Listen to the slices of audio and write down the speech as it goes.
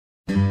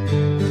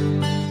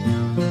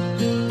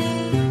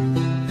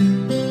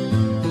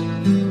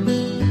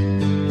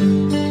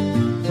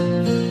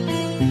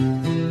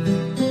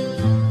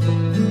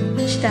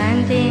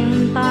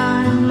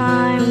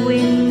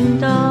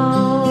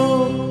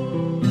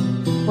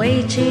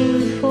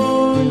waiting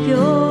for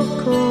your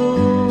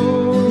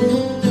call.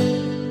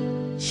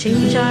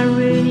 Seems I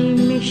really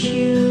miss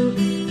you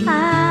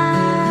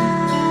after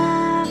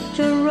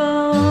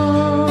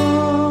all.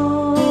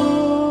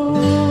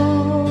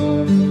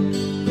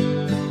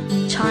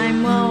 Time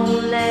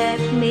won't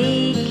let me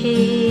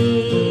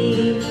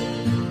keep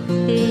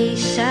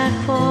these sad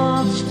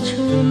thoughts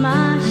to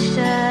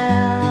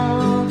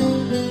myself.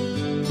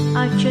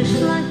 I'd just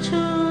like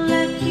to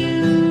let you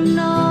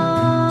know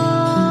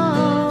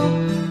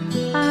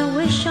I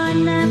wish I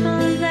never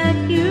let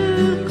you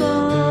go.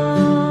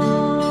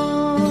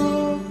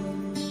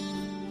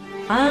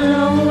 I'll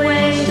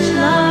always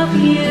love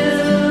you.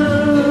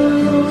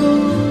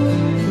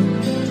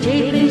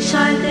 Deep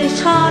inside this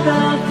heart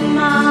of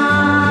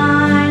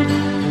mine,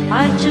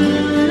 I do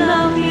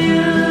love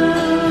you,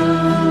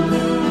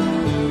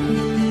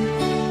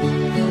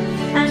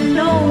 and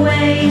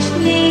always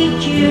need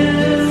you.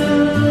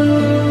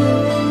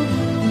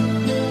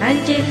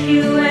 And if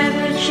you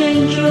ever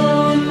change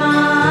your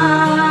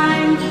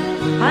mind,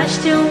 I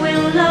still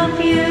will love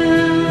you.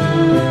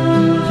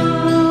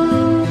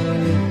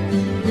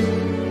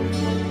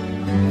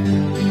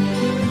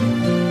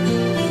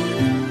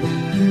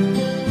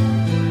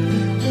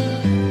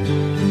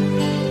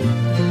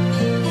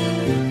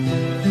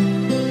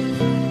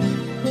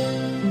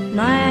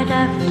 Night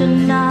after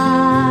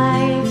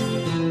night,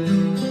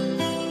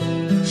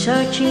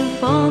 searching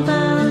for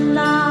the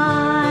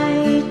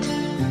light.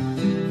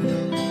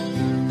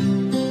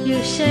 You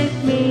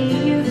saved me,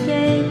 you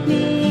gave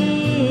me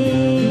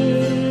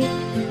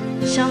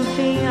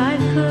something I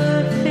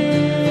could feel.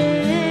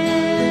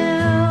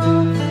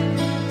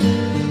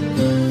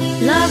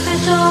 Love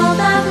is all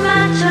that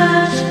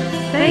matters,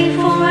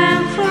 faithful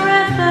and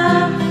forever,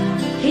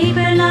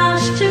 keeping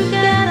us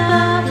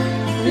together.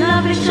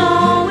 Love is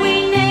all we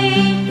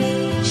need.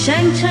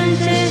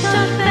 Sentences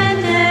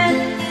suspended,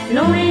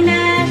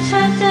 loneliness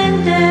has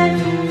ended.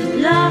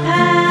 Love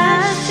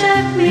has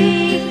set me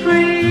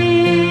free.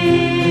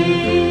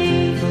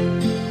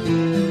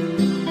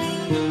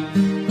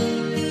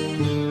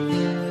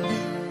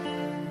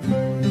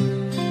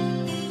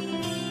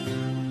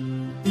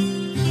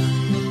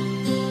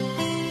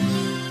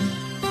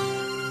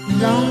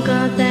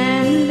 Longer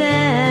than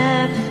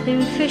there've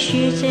been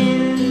fishes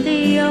in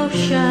the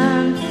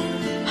ocean,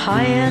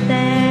 higher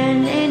than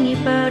any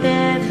bird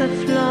ever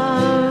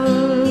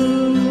flown.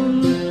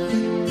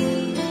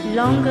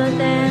 Longer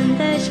than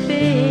there's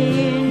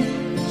been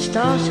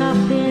stars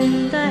up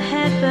in the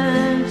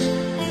heavens,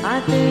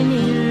 I've been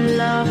in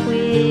love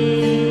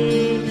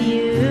with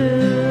you.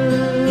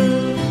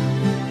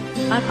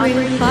 I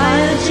bring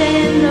fires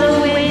in the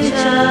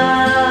winters,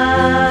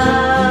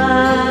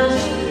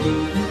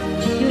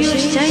 you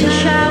send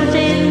showers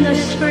in the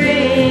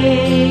spring.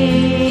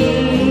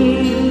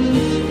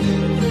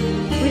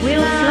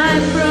 We'll fly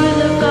through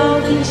the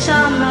golden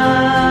summers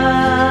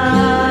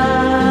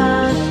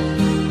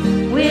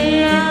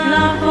with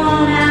love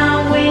on our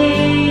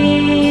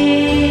wings.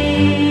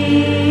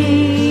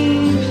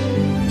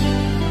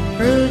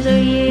 Through the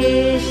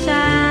years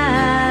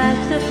as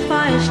the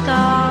fire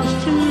starts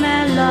to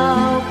mellow,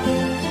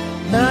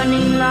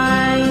 burning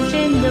lines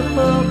in the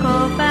book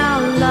of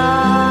our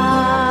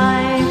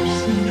lives.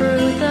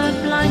 Through the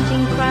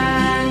blinding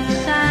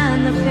cracks and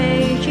the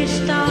pages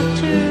start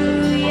to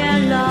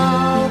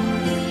yellow,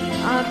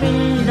 I'm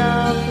in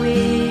love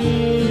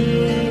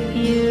with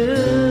you.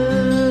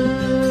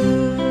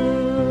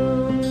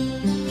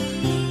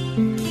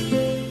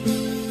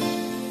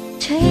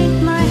 Take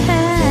my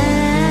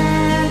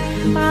hand,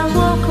 I'll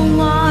walk a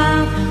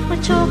while,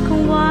 we'll talk a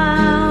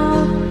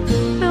while.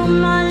 Feel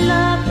my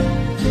love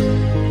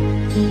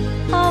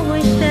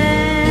always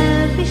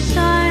there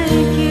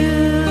beside you.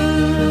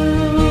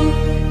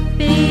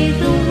 Be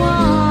the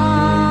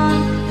one,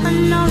 I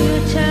know you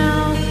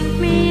tell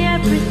me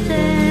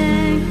everything.